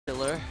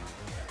wrestler.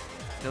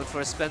 Known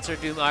for Spencer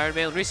Doom Iron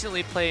Man.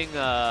 Recently playing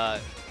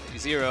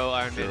Zero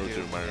Iron Man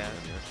Doom. Iron Man,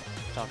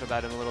 Talked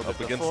about him a little bit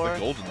before. before. Up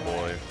against the Golden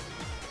Boy.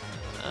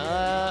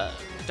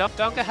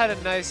 Danke had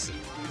a nice...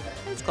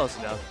 It's close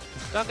enough.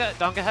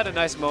 Danke had a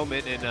nice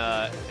moment in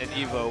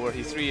Evo where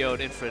he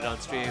 3-0'd Infrit on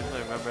stream. I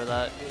remember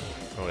that.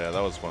 Oh yeah,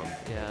 that was fun.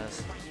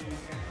 Yes.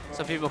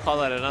 Some people call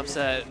that an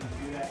upset.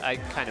 I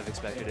kind of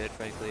expected it,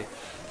 frankly.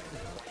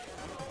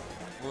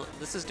 Well,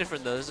 this is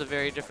different though. This is a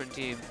very different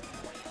team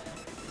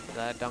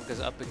that Danke's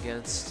up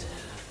against.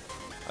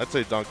 I'd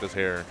say Danke's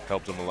hair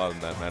helped him a lot in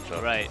that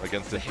matchup. Right.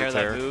 Against the hair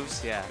that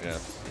moves. Yeah. Yeah.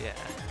 Yeah.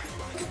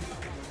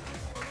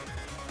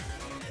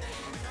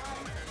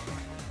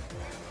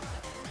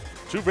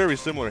 Two very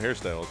similar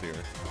hairstyles here.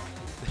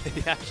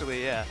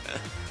 Actually, yeah.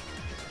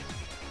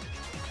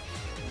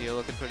 You're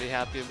looking pretty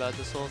happy about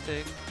this whole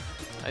thing.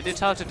 I did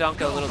talk to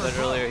Danke a little bit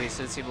earlier. He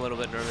did seem a little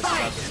bit nervous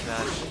about this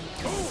match.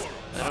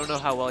 I don't know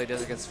how well he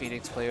does against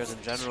Phoenix players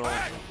in general.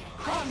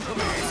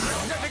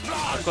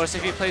 Of course,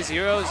 if you play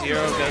Zero,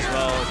 Zero does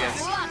well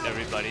against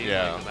everybody.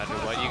 Yeah. Like, no matter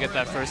what, you get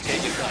that first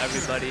hit, you kill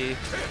everybody.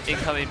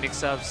 Incoming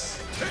mix-ups.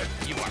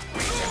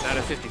 Not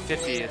a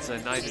 50-50, it's a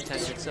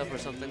 9-10 mix-up or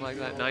something like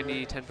that.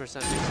 90-10%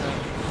 mix-up.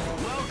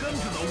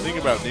 The thing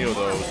about Neo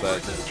though is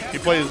that he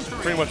plays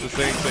pretty much the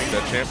same thing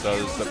that Champ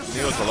does, except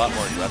Neo's a lot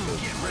more aggressive.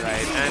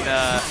 Right, and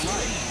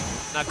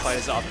not quite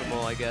as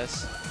optimal, I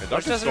guess. And which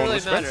Danke's doesn't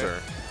really matter.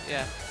 Spencer.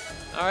 Yeah.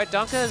 All right,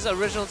 Danke's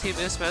original team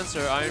is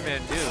Spencer, Iron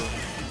Man Doom.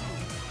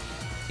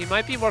 He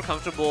might be more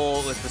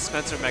comfortable with the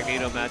Spencer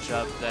Magneto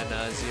matchup than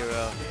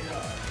Zero.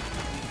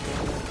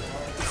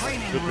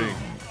 Could be.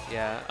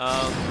 Yeah.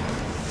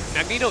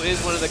 Magneto is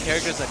one of the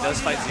characters that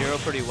does fight Zero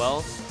pretty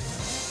well.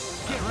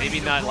 Maybe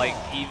not like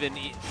even,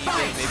 maybe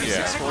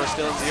 6-4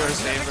 still in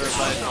Zero's favor,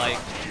 but like,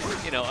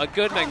 you know, a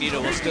good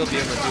Magneto will still be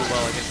able to do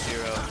well against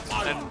Zero.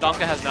 And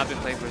Danke has not been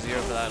playing for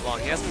Zero for that long.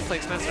 He has been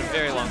playing Spencer a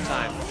very long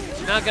time.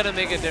 Not gonna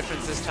make a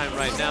difference this time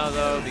right now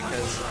though,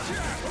 because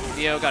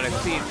Neo got a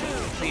clean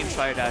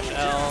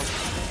tri-L.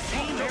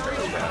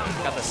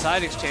 Got the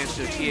side exchange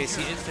to a TAC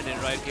Infinite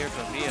right here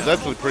from Neo. It's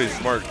actually pretty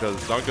smart because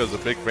Danke is a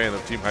big fan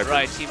of Team Hyper.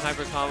 Right, Team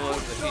Hyper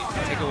combos.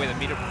 Take away the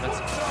meter prevents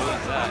him from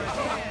doing that.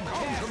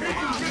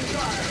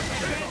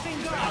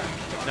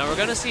 Now we're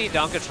gonna see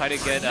Danke try to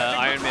get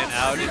Iron Man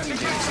out into Doom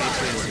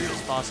safely as soon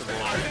as possible,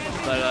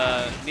 but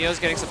Neo's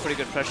getting some pretty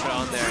good pressure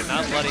on there,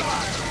 not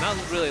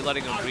really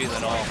letting him breathe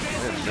at all.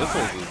 Man,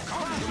 Missiles is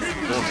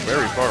going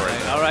very far right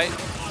now. All right,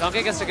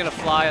 Danke gets to get a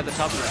fly at the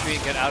top of the tree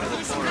and get out of the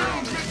corner.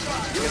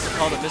 He gets to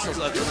call the missiles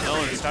of his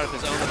own and start up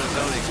his own little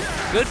zoning.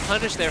 Good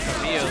punish there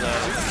from Neo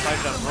though. Tries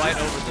to jump right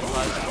over the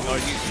plasma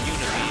or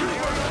Unibeam,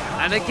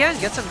 and again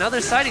gets another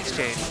side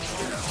exchange.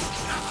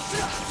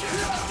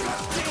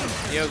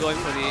 Neo going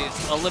for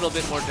a little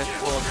bit more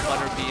difficult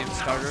butter beam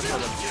starter for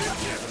the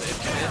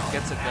Infinite.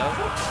 Gets it though.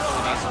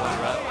 Only needs one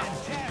rep.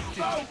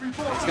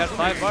 He's got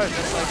 5 bars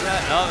just like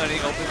that. Oh, and he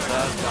opens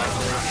up.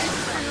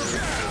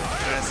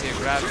 We're gonna see a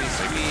gravity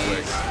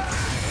squeeze.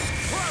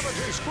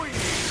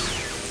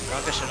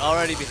 Danke should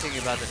already be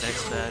thinking about the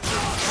next match.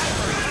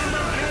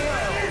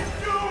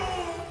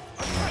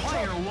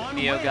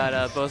 Neo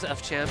got both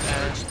F-Champ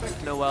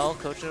and Noel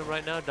coaching him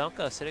right now.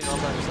 Danke sitting all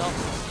by himself.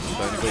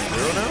 Time to go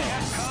Zero now?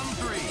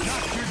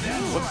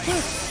 What's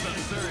this?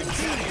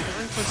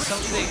 Going for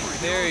something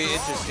very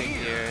interesting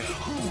here.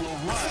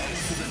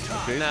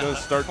 Okay, he's gonna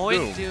start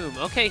Doom.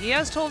 Okay, he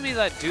has told me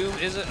that Doom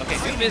is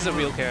a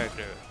real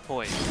character.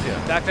 Point. Yeah.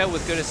 Backed up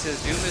with good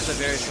assist, Doom is a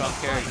very strong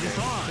character.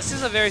 This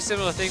is a very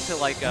similar thing to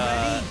like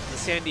the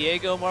San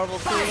Diego Marvel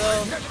crew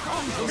though.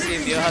 We'll see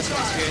if Neo has some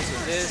experience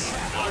with this.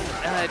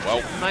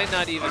 Might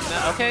not even.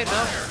 Okay,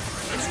 no.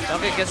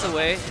 Danke gets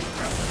away.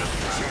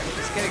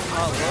 He's getting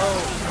caught low.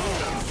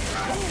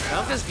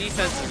 Danke's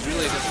defense is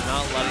really just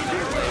not letting him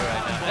play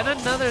right now. And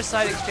another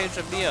side exchange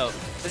from Neo.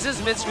 This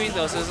is mid-screen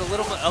though, so there's a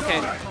little... Okay,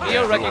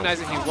 Neo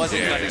recognizing he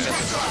wasn't going to get this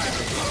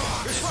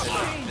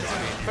mid-screen.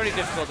 Pretty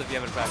difficult if you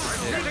haven't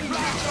practiced it.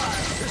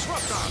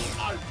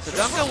 So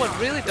Danke, what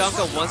really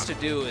Danke wants to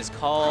do is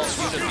call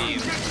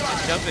Unibeam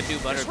and jump and do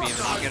butter beam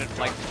and get it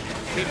like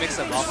pre-mix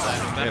up off that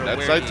no matter that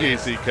where side he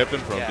is. TAC kept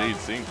him from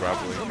seeing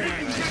properly.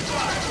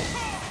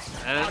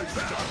 And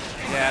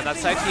yeah, that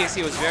side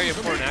TAC was very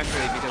important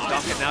actually because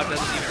Danke now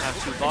doesn't even have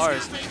 2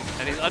 bars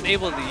and he's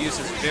unable to use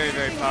his very,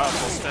 very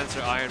powerful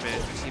Spencer Iron Man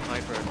for Team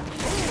Hyper.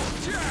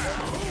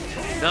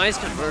 Nice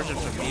conversion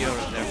from Neo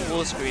in there.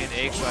 Full screen,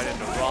 Eggs right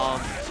into ROM,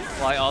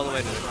 fly all the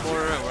way to the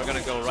corner, and we're gonna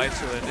go right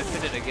to an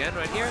Infinite again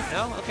right here.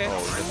 No? Okay.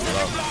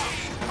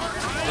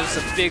 There's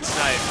a big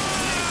snipe.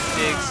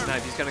 Big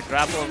snipe. He's gonna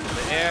grapple him from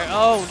the air.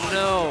 Oh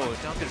no!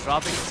 Danke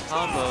dropping his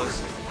combos.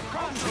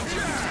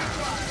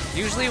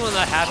 Usually when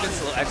that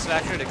happens, a little X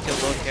Factor to kill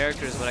both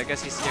characters, but I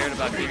guess he's scared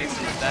about Phoenix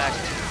in the back.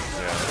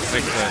 Yeah,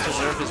 makes sense.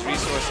 Preserve his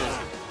resources.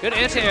 Good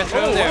anti-air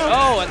throw there.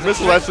 Oh, and the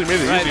missile actually made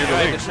it easier to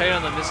link. The trade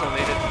on the missile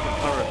made it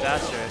recover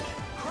faster.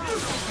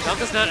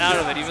 Danke's not out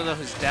of it, even though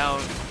he's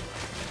down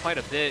quite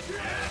a bit.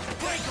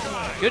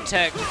 Good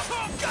tech.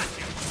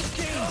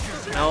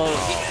 No,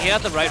 he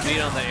had the right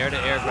read on the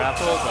air-to-air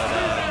grapple,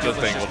 but just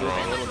was angled moving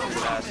wrong. a little too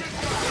fast.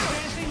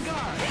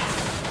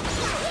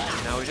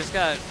 Now we just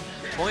got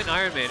point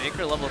Iron Man,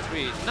 anchor level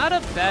 3. Not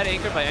a bad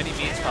anchor by any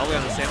means, probably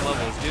on the same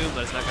level as Doom,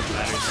 but it's not going to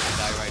matter. He's going to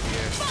die right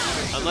here.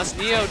 Unless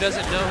Neo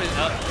doesn't know his...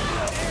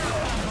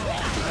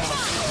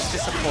 it's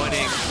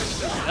disappointing.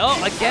 Oh,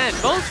 again,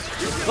 both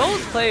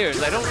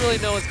players. I don't really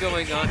know what's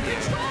going on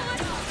here.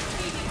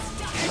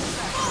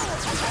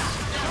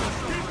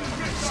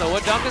 So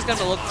what Danke's going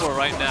to look for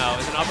right now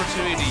is an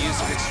opportunity to use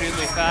him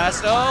extremely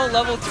fast. Oh,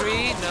 level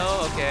 3?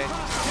 No, okay.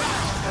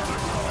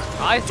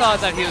 I thought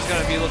that he was going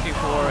to be looking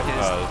for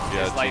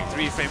his like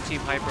 3-frame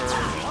Team Hyper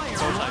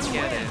proton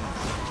cannon.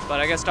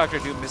 But I guess Dr.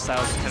 Doom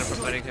missiles is kind of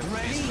preventing him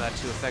from using that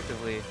too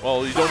effectively.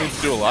 Well, you don't need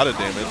to do a lot of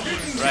damage.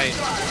 Right.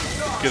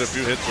 Get a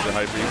few hits with the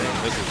Hyper Beam.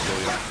 This is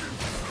silly.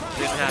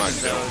 Didn't happen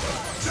though.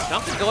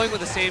 Danke's going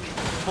with the same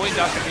point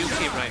Dr. Doom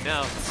team right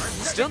now.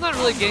 Still not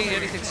really getting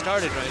anything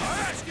started right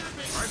now.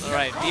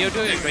 Alright, Neo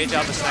doing a great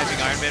job of sniping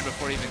Iron Man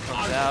before he even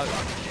comes out.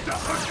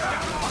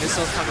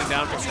 Missiles coming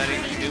down from setting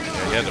Doom.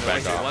 He had to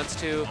back off. Wants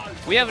to.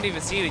 We haven't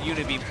even seen a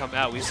Unibeam come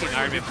out. We've seen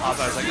Iron Man pop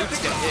out. It's like,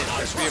 oops, get hit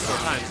like 3 or 4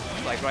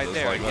 times. Like right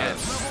there like again.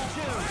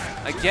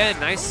 That. Again,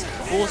 nice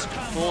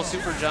full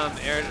super jump,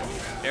 air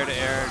to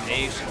air,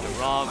 H, the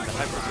ROM, the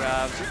hyper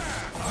grab.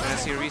 Gonna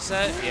see a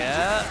reset?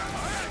 Yeah.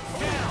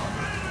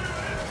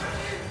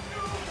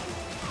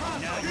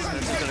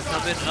 Spencer's gonna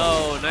come in.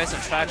 Oh, nice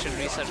attraction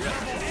reset right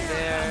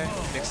there.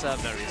 Mix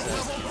up, not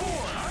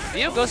reset.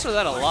 Neo goes for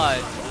that a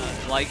lot.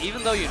 Like,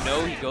 even though you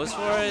know he goes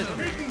for it,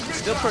 it's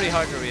still pretty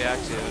hard to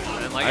react to.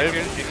 And like,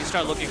 if you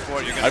start looking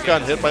for it, you're gonna. I've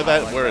gotten hit by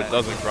that like where that. It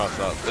doesn't cross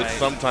up. Right. It's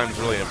sometimes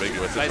really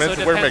ambiguous. Right, It so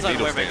depends it where depends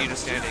on where Magneto's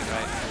standing,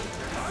 right?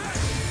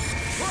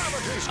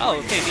 Oh,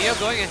 okay, Neo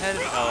going ahead.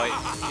 Oh,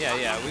 wait.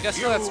 Yeah. We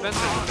still got Spencer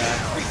with that.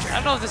 I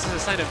don't know if this is a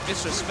sign of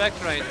disrespect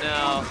right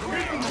now.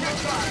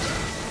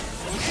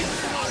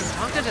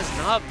 Danke is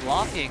not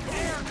blocking.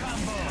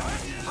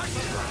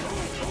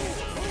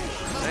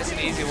 Nice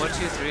and easy. 1, 2,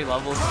 3,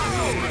 level 3.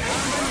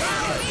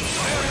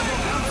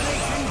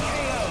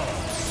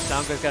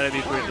 Danke's got to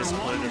be pretty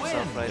disappointed in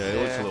himself right there. Yeah, he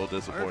looks a little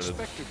disappointed.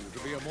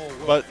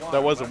 But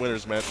that was a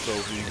winner's match, so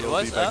he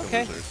will be back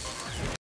in losers.